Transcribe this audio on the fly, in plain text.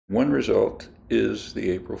One result is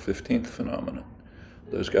the April 15th phenomenon.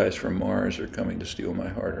 Those guys from Mars are coming to steal my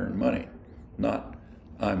hard-earned money. Not,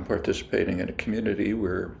 I'm participating in a community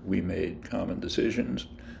where we made common decisions,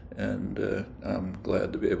 and I'm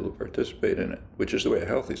glad to be able to participate in it, which is the way a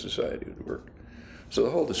healthy society would work. So the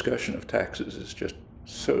whole discussion of taxes is just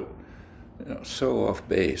so off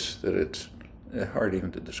base that it's hard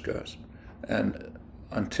even to discuss. And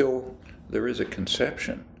until there is a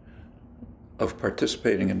conception of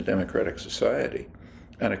participating in a democratic society,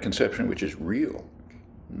 and a conception which is real,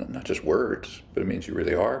 not just words, but it means you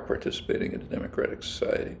really are participating in a democratic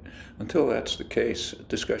society. Until that's the case,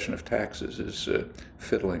 discussion of taxes is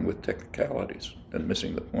fiddling with technicalities and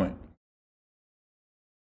missing the point.